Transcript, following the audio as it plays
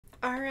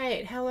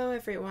Alright, hello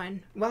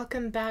everyone.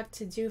 Welcome back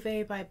to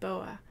Duvet by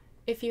Boa.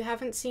 If you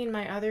haven't seen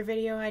my other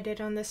video I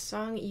did on this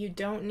song, you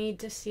don't need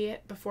to see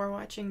it before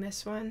watching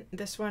this one.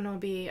 This one will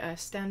be a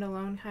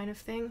standalone kind of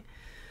thing.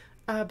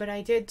 But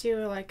I did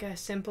do like a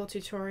simple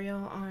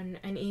tutorial on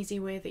an easy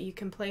way that you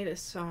can play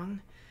this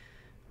song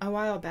a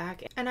while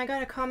back, and I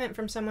got a comment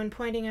from someone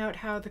pointing out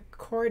how the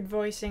chord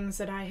voicings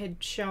that I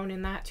had shown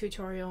in that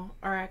tutorial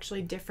are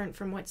actually different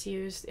from what's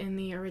used in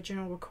the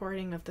original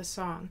recording of the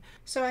song.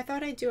 So I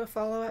thought I'd do a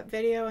follow-up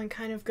video and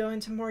kind of go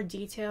into more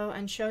detail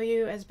and show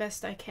you as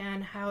best I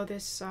can how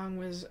this song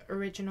was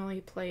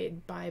originally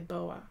played by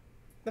Boa.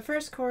 The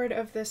first chord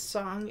of this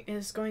song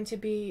is going to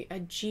be a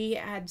G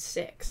add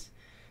 6.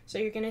 So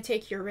you're going to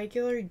take your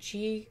regular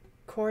G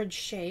chord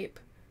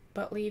shape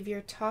but leave your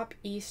top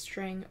E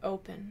string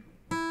open.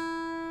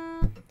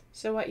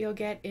 So what you'll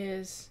get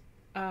is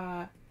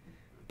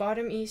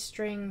bottom E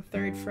string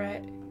 3rd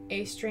fret,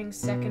 A string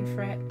 2nd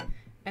fret,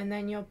 and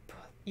then you'll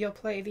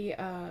play the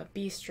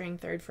B string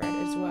 3rd fret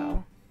as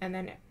well, and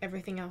then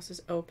everything else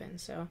is open.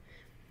 So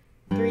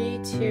 3,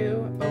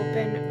 2,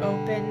 open,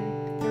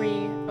 open, 3,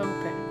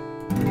 open.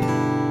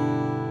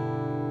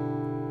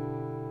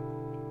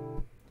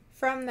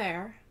 From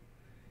there,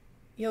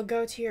 you'll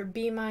go to your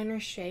B minor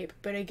shape,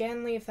 but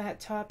again leave that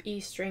top E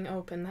string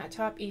open. That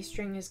top E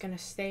string is going to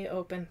stay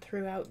open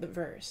throughout the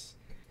verse.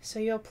 So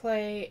you'll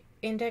play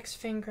index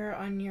finger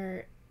on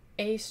your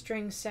A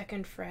string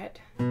 2nd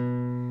fret,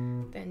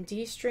 then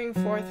D string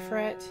 4th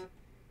fret,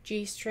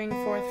 G string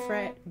 4th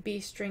fret, B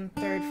string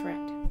 3rd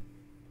fret,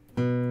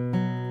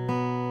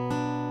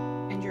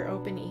 and your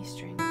open E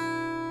string.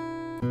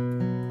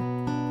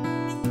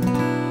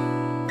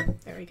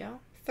 There we go.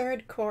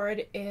 Third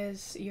chord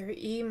is your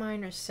E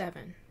minor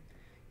 7.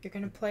 You're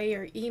going to play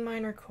your E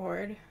minor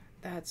chord,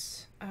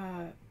 that's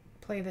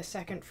play the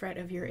 2nd fret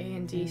of your A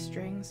and D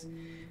strings,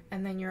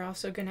 and then you're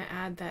also going to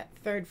add that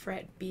 3rd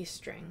fret B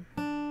string.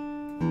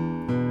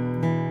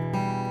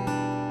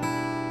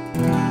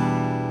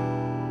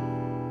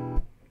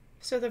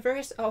 So the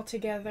verse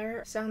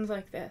altogether sounds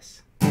like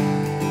this.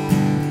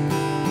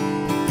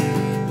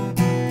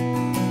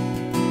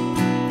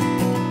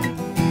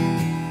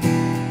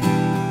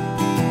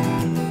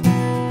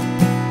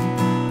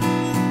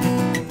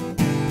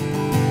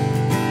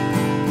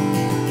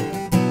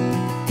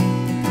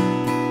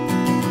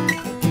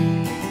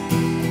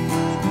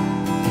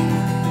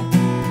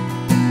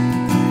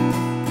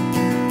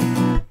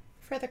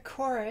 For the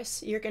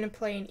chorus, you're going to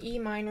play an E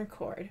minor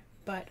chord,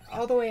 but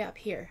all the way up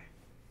here.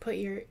 Put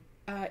your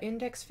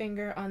index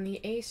finger on the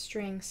A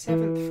string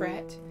 7th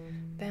fret,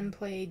 then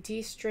play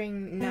D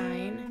string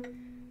 9,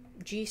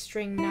 G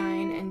string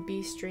 9, and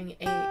B string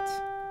 8.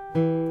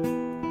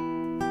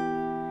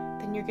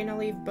 Then you're going to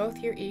leave both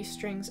your E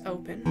strings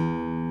open.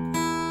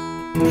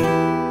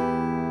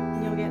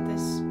 And you'll get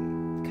this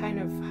kind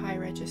of high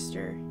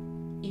register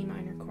E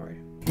minor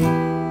chord.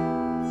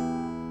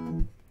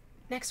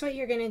 Next, what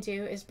you're going to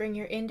do is bring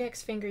your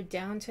index finger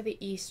down to the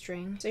E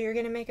string. So you're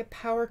going to make a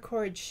power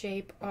chord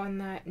shape on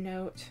that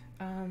note.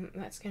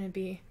 That's going to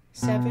be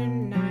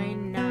 7,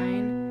 9,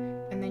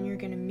 9, and then you're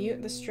going to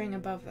mute the string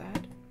above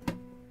that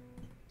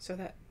so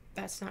that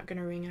that's not going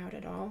to ring out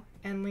at all,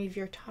 and leave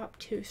your top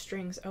 2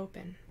 strings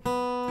open.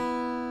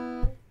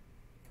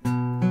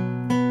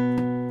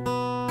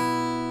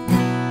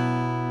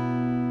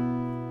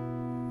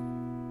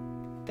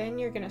 Then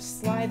you're going to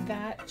slide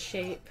that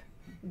shape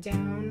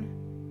down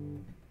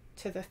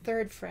to the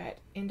 3rd fret,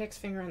 index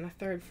finger on the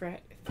 3rd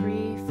fret,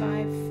 3,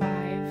 5,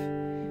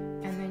 5,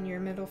 and then your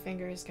middle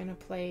finger is going to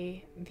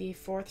play the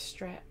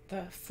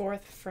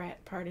 4th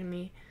fret, pardon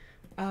me,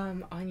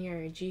 on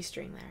your G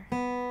string there.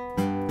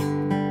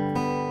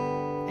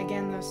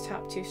 Again, those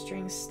top 2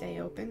 strings stay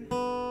open.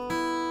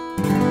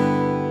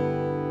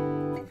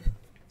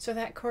 So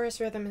that chorus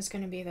rhythm is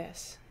going to be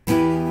this.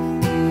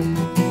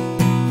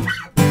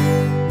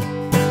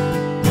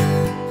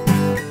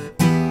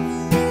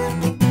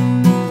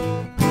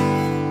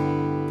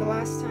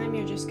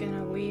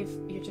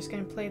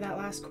 Play that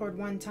last chord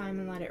one time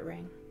and let it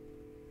ring.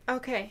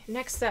 Okay,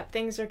 next up,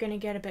 things are going to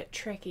get a bit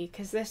tricky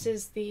because this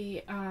is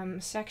the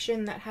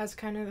section that has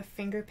kind of the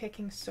finger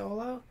picking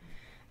solo,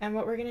 and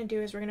what we're going to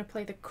do is we're going to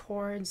play the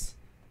chords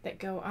that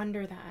go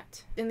under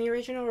that. In the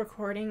original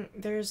recording,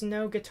 there's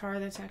no guitar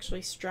that's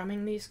actually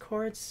strumming these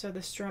chords, so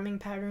the strumming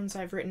patterns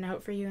I've written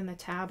out for you in the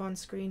tab on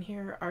screen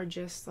here are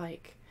just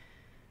like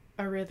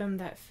a rhythm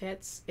that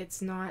fits.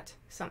 It's not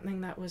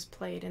something that was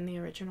played in the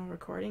original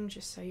recording,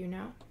 just so you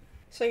know.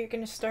 So you're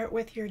going to start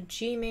with your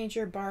G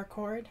major bar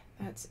chord.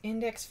 That's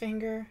index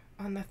finger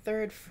on the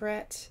 3rd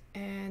fret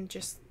and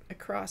just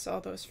across all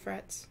those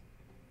frets.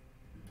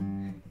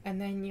 And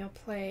then you'll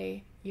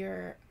play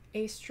your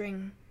A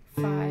string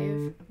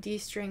 5, D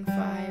string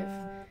 5,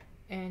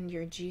 and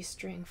your G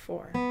string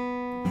 4.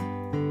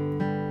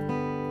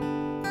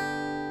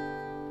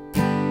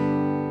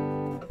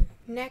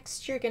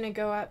 Next, you're going to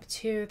go up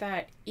to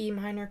that E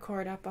minor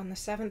chord up on the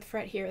 7th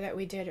fret here that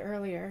we did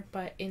earlier,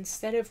 but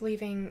instead of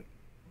leaving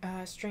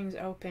strings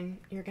open,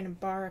 you're going to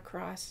bar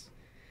across.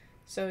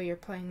 So you're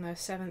playing the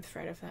 7th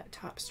fret of that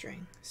top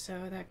string.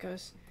 So that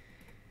goes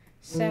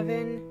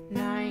 7,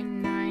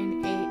 9,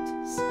 9,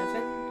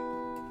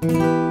 8,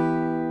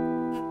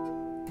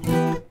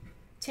 7.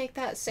 Take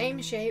that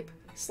same shape,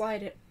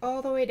 slide it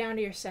all the way down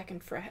to your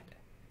 2nd fret.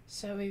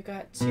 So we've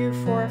got 2,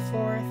 4,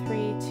 4,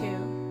 3,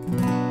 2.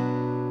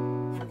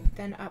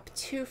 Then up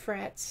 2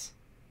 frets,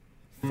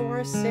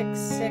 4, 6,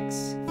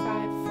 6, 5,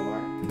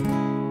 4.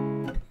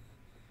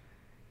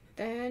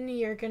 Then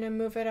you're going to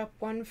move it up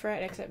 1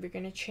 fret, except you're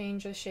going to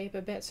change the shape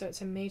a bit so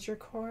it's a major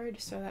chord.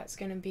 So that's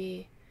going to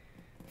be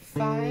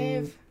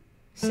 5,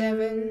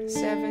 7,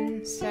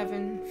 7,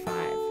 7,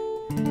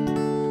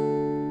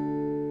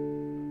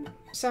 5.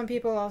 Some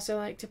people also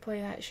like to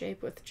play that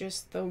shape with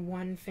just the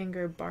 1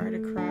 finger barred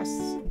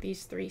across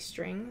these 3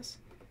 strings.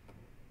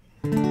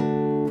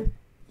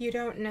 You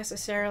don't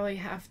necessarily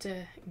have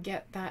to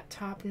get that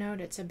top note.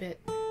 It's a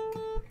bit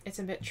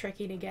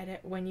tricky to get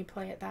it when you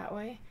play it that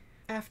way.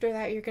 After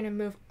that, you're going to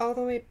move all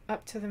the way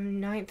up to the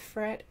 9th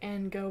fret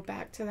and go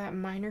back to that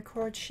minor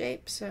chord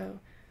shape.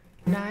 So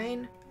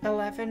 9,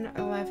 11,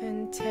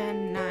 11,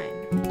 10,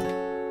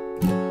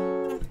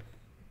 9.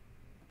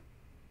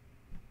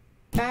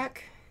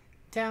 Back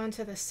down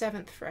to the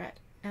 7th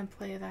fret and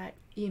play that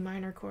E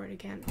minor chord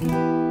again.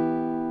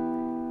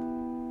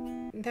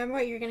 Then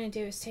what you're going to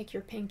do is take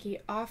your pinky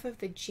off of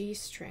the G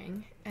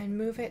string and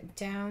move it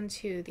down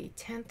to the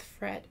 10th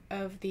fret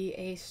of the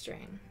A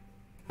string.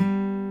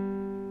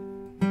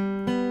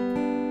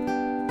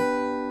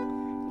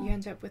 You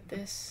end up with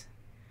this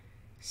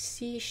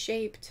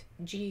C-shaped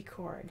G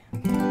chord.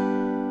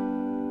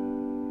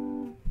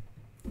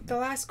 The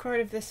last chord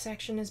of this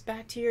section is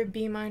back to your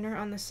B minor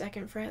on the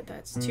 2nd fret.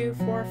 That's 2,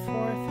 4,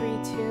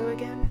 4, 3, 2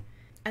 again.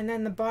 And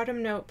then the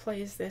bottom note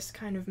plays this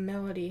kind of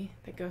melody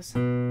that goes.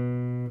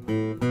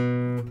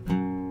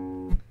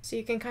 So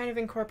you can kind of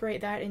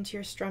incorporate that into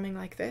your strumming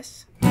like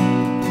this.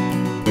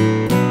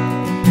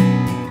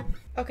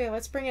 Okay,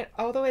 let's bring it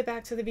all the way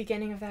back to the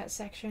beginning of that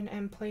section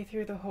and play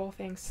through the whole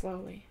thing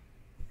slowly.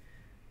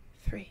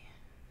 3,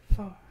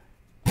 4.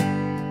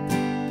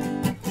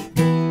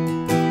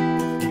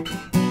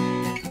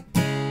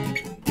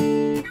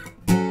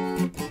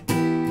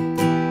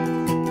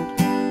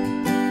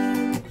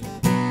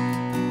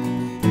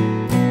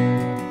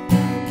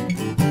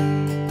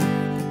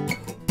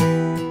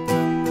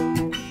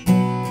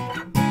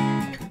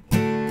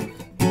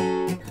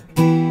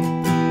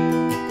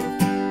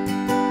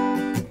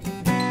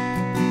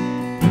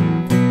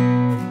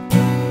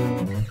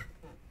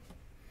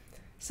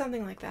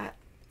 Something like that.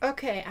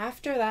 Okay,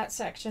 after that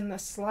section, the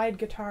slide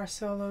guitar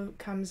solo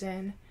comes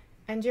in,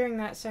 and during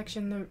that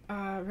section, the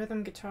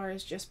rhythm guitar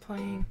is just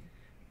playing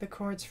the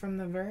chords from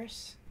the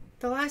verse.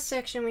 The last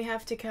section we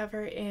have to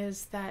cover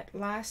is that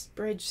last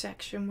bridge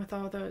section with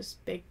all those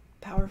big,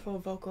 powerful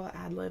vocal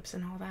ad-libs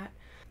and all that.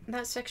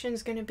 That section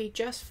is going to be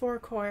just 4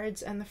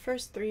 chords, and the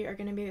first 3 are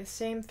going to be the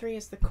same 3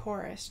 as the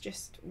chorus,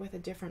 just with a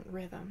different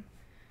rhythm.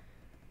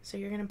 So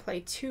you're going to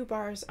play 2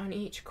 bars on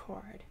each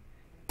chord.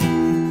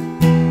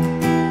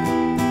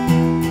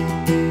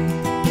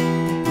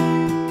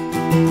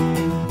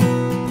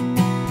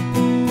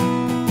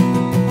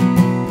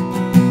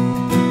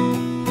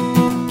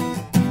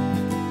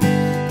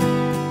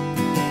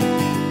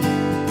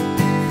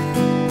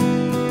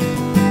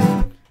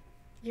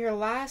 Your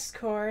last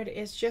chord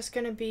is just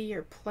going to be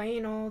your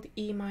plain old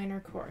E minor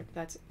chord.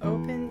 That's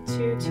open,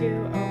 2,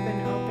 2,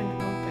 open, open,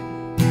 open.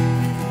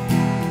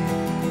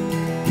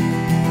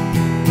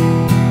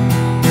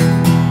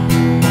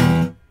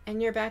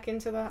 And you're back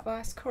into that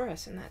last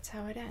chorus, and that's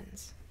how it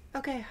ends.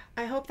 Okay,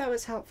 I hope that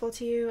was helpful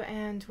to you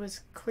and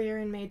was clear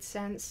and made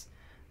sense.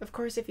 Of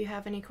course, if you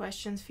have any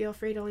questions, feel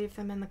free to leave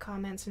them in the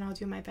comments and I'll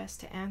do my best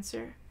to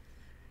answer.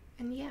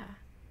 And yeah,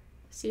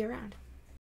 see you around.